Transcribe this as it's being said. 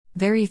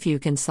Very few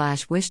can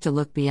 / wish to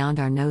look beyond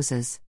our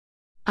noses.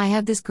 I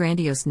have this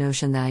grandiose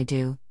notion that I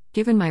do,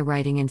 given my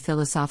writing and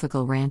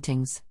philosophical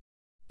rantings.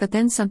 But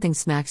then something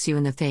smacks you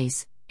in the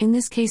face, in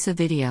this case a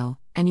video,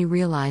 and you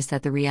realize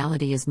that the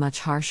reality is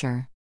much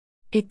harsher.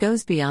 It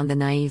goes beyond the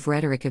naive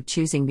rhetoric of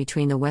choosing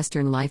between the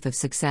Western life of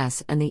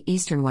success and the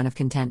Eastern one of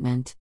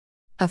contentment.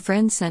 A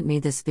friend sent me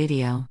this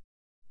video.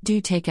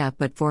 Do take up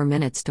but 4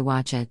 minutes to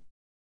watch it.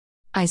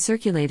 I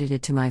circulated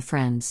it to my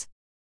friends.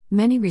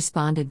 Many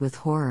responded with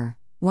horror,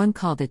 one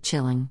called it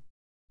chilling.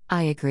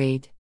 I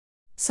agreed.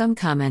 Some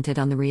commented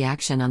on the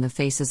reaction on the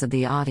faces of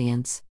the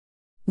audience.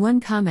 One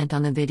comment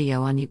on the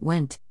video on it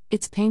went,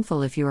 "It's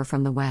painful if you are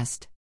from the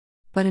West."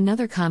 But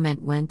another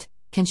comment went,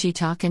 "Can she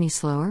talk any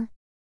slower?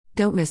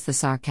 Don't miss the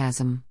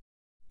sarcasm.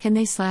 Can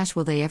they /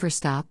 will they ever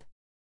stop?"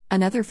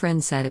 Another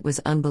friend said it was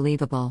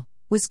unbelievable,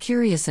 was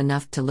curious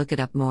enough to look it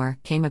up more,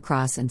 came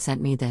across and sent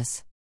me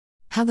this.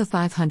 How the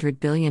 $500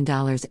 billion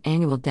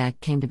annual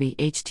debt came to be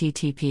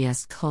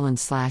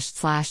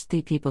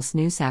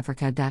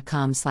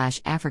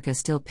https://thepeoplesnewsafrica.com/Africa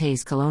still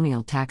pays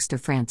colonial tax to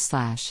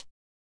France/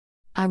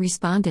 I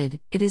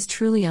responded, "It is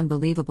truly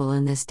unbelievable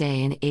in this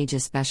day and age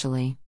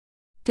especially.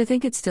 To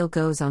think it still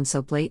goes on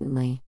so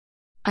blatantly."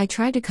 I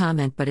tried to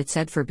comment but it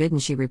said forbidden.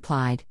 She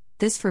replied,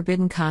 "This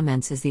forbidden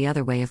comments is the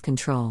other way of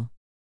control."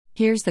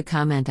 Here's the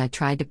comment I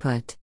tried to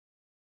put.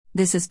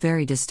 This is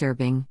very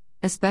disturbing,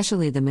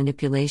 especially the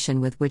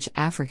manipulation with which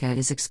Africa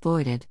is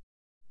exploited.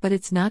 But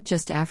it's not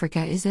just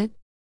Africa, is it?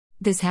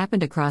 This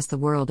happened across the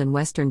world and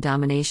Western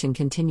domination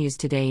continues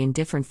today in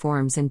different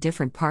forms in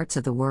different parts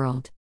of the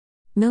world.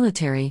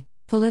 Military,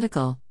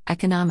 political,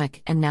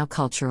 economic, and now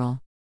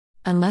cultural.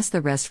 Unless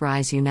the rest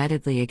rise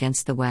unitedly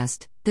against the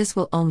West, this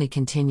will only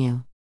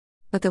continue.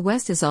 But the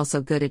West is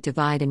also good at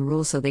divide and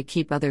rule, so they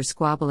keep others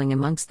squabbling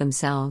amongst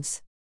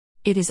themselves.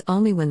 It is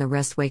only when the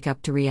rest wake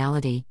up to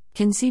reality,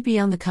 can see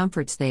beyond the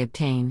comforts they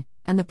obtain,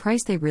 and the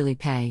price they really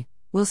pay,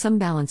 will some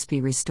balance be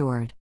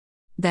restored.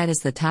 That is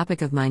the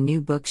topic of my new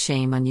book,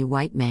 Shame on You,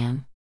 White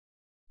Man.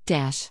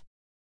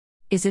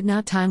 Is it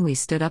not time we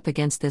stood up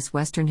against this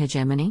Western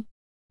hegemony?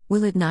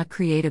 Will it not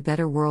create a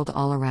better world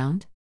all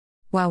around?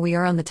 While we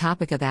are on the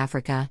topic of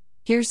Africa,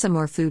 here's some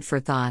more food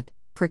for thought,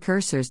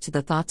 precursors to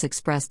the thoughts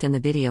expressed in the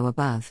video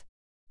above.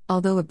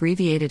 Although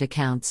abbreviated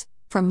accounts,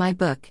 from my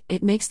book,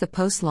 it makes the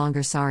post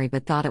longer, sorry,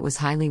 but thought it was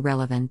highly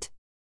relevant.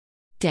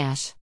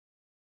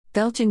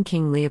 Belgian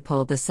King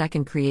Leopold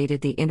II created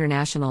the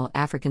International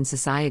African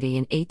Society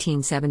in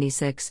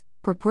 1876,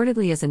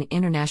 purportedly as an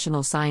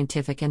international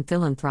scientific and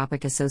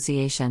philanthropic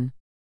association.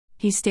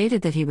 He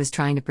stated that he was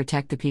trying to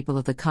protect the people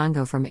of the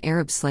Congo from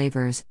Arab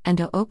slavers and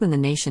to open the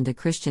nation to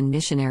Christian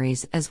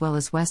missionaries as well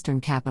as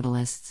Western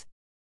capitalists.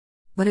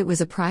 But it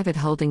was a private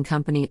holding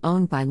company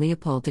owned by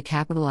Leopold to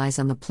capitalize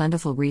on the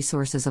plentiful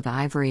resources of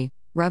ivory,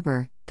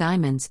 rubber,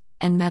 diamonds,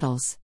 and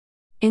metals.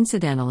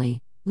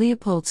 Incidentally,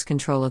 Leopold's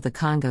control of the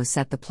Congo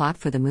set the plot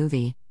for the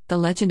movie, The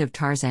Legend of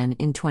Tarzan,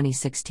 in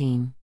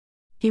 2016.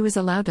 He was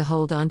allowed to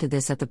hold on to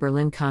this at the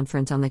Berlin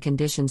Conference on the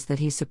conditions that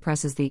he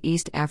suppresses the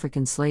East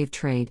African slave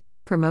trade,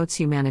 promotes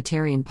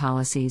humanitarian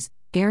policies,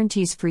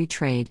 guarantees free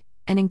trade,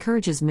 and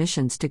encourages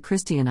missions to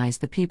Christianize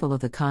the people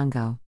of the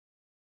Congo.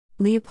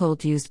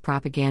 Leopold used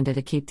propaganda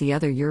to keep the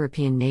other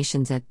European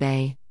nations at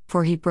bay,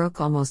 for he broke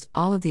almost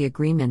all of the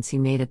agreements he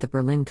made at the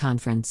Berlin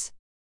Conference.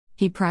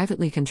 He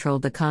privately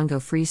controlled the Congo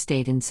Free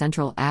State in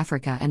Central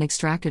Africa and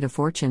extracted a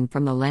fortune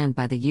from the land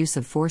by the use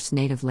of forced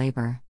native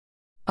labor.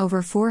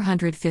 Over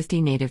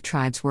 450 native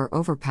tribes were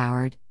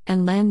overpowered,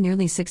 and land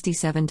nearly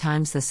 67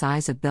 times the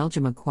size of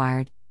Belgium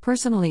acquired,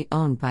 personally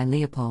owned by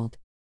Leopold.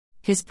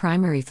 His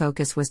primary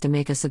focus was to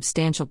make a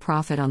substantial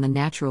profit on the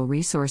natural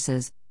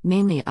resources,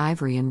 mainly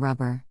ivory and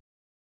rubber.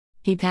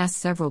 He passed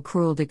several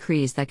cruel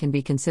decrees that can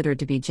be considered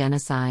to be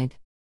genocide.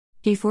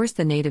 He forced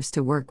the natives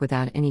to work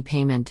without any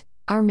payment,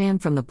 our man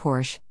from the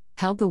Porsche,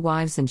 held the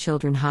wives and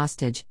children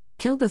hostage,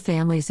 killed the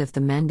families if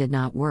the men did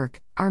not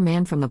work, our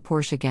man from the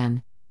Porsche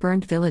again,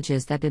 burned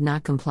villages that did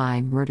not comply,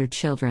 murdered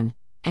children,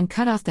 and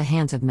cut off the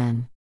hands of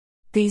men.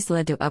 These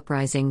led to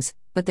uprisings,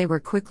 but they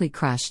were quickly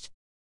crushed.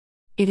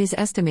 It is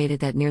estimated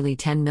that nearly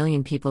 10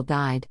 million people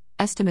died,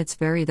 estimates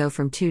vary though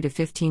from 2 to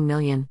 15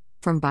 million,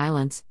 from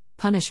violence,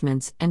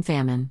 punishments, and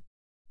famine.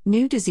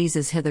 New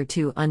diseases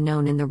hitherto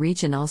unknown in the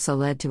region also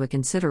led to a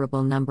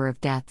considerable number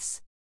of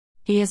deaths.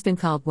 He has been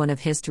called one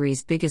of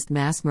history's biggest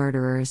mass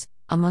murderers,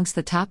 amongst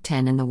the top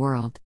 10 in the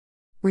world.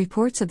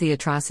 Reports of the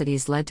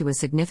atrocities led to a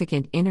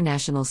significant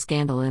international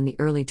scandal in the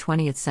early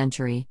 20th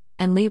century,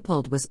 and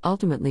Leopold was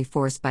ultimately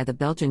forced by the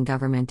Belgian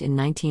government in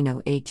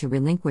 1908 to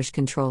relinquish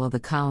control of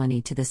the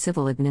colony to the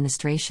civil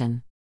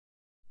administration.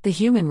 The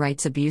human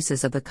rights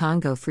abuses of the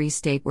Congo Free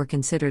State were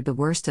considered the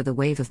worst of the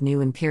wave of new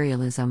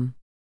imperialism.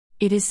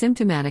 It is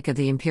symptomatic of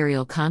the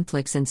imperial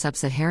conflicts in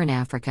sub-Saharan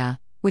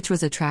Africa, which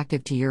was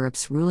attractive to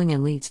Europe's ruling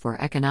elites for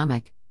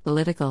economic,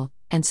 political,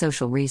 and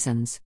social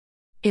reasons.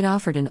 It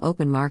offered an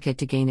open market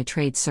to gain a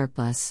trade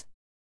surplus.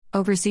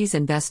 Overseas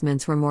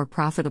investments were more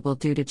profitable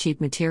due to cheap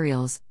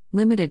materials,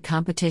 limited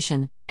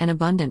competition, and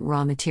abundant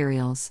raw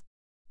materials.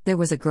 There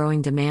was a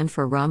growing demand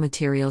for raw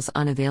materials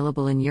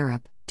unavailable in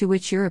Europe, to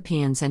which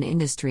Europeans and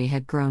industry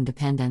had grown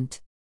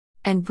dependent.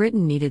 And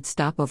Britain needed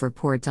stopover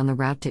ports on the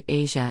route to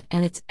Asia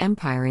and its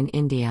empire in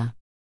India.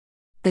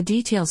 The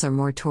details are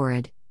more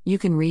torrid, you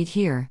can read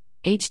here,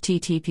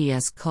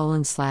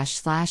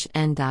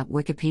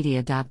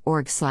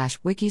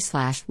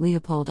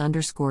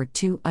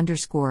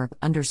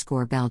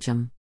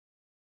 https://n.wikipedia.org/wiki/Leopold_2_Belgium.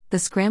 The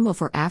Scramble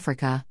for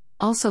Africa,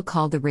 also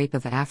called the Rape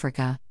of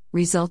Africa,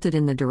 resulted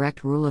in the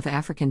direct rule of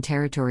African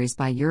territories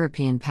by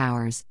European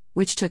powers,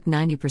 which took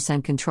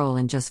 90% control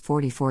in just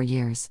 44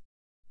 years.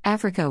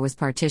 Africa was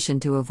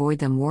partitioned to avoid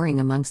them warring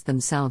amongst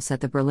themselves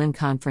at the Berlin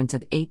Conference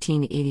of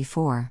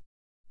 1884.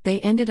 They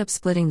ended up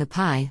splitting the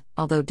pie,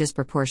 although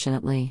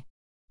disproportionately.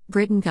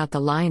 Britain got the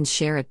lion's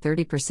share at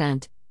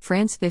 30%,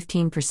 France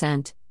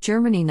 15%,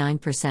 Germany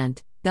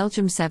 9%,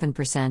 Belgium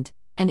 7%,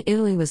 and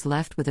Italy was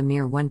left with a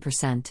mere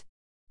 1%.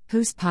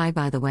 Whose pie,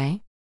 by the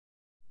way?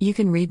 You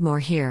can read more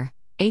here,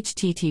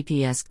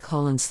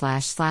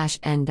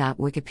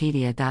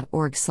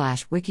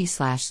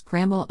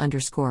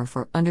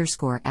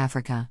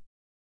 https://n.wikipedia.org/wiki/scramble_for_Africa.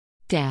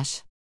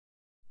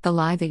 The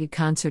Live Aid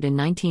concert in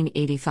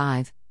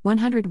 1985,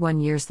 101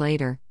 years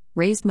later,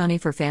 raised money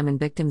for famine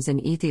victims in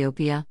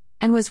Ethiopia,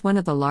 and was one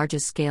of the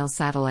largest-scale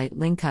satellite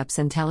link-ups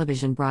and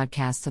television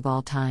broadcasts of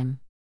all time.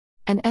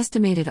 An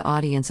estimated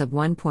audience of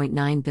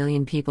 1.9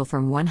 billion people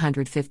from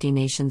 150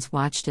 nations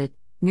watched it,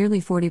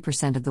 nearly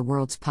 40% of the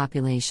world's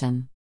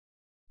population.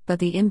 But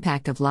the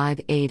impact of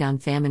Live Aid on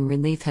famine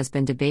relief has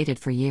been debated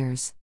for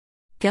years.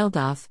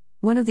 Geldof,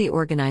 one of the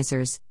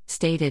organizers,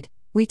 stated,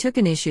 "We took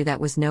an issue that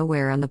was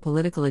nowhere on the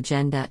political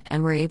agenda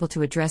and were able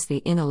to address the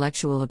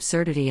intellectual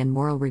absurdity and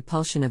moral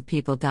repulsion of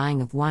people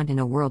dying of want in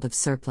a world of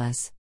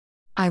surplus."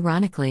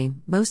 Ironically,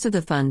 most of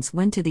the funds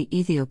went to the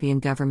Ethiopian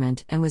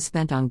government and was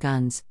spent on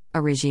guns,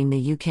 a regime the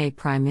UK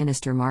Prime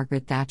Minister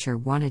Margaret Thatcher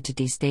wanted to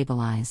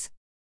destabilize.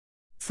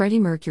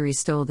 Freddie Mercury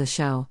stole the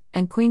show,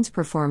 and Queen's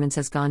performance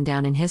has gone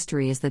down in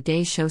history as the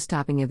day's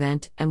show-stopping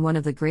event and one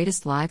of the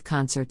greatest live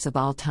concerts of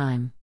all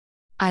time.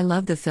 I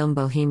love the film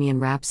Bohemian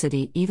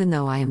Rhapsody even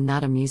though I am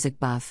not a music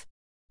buff.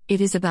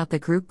 It is about the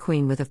group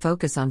Queen with a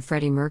focus on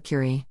Freddie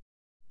Mercury.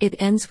 It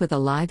ends with a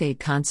Live Aid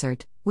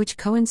concert, which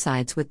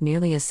coincides with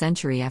nearly a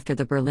century after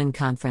the Berlin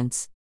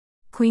Conference.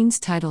 Queen's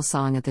title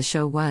song at the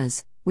show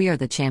was, "We Are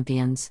the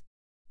Champions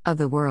of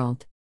the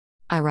World."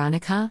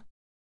 Ironic, huh?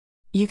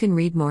 You can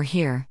read more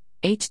here,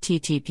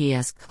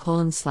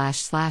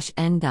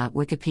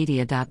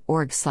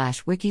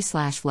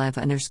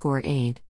 https://n.wikipedia.org/wiki/lev_aid.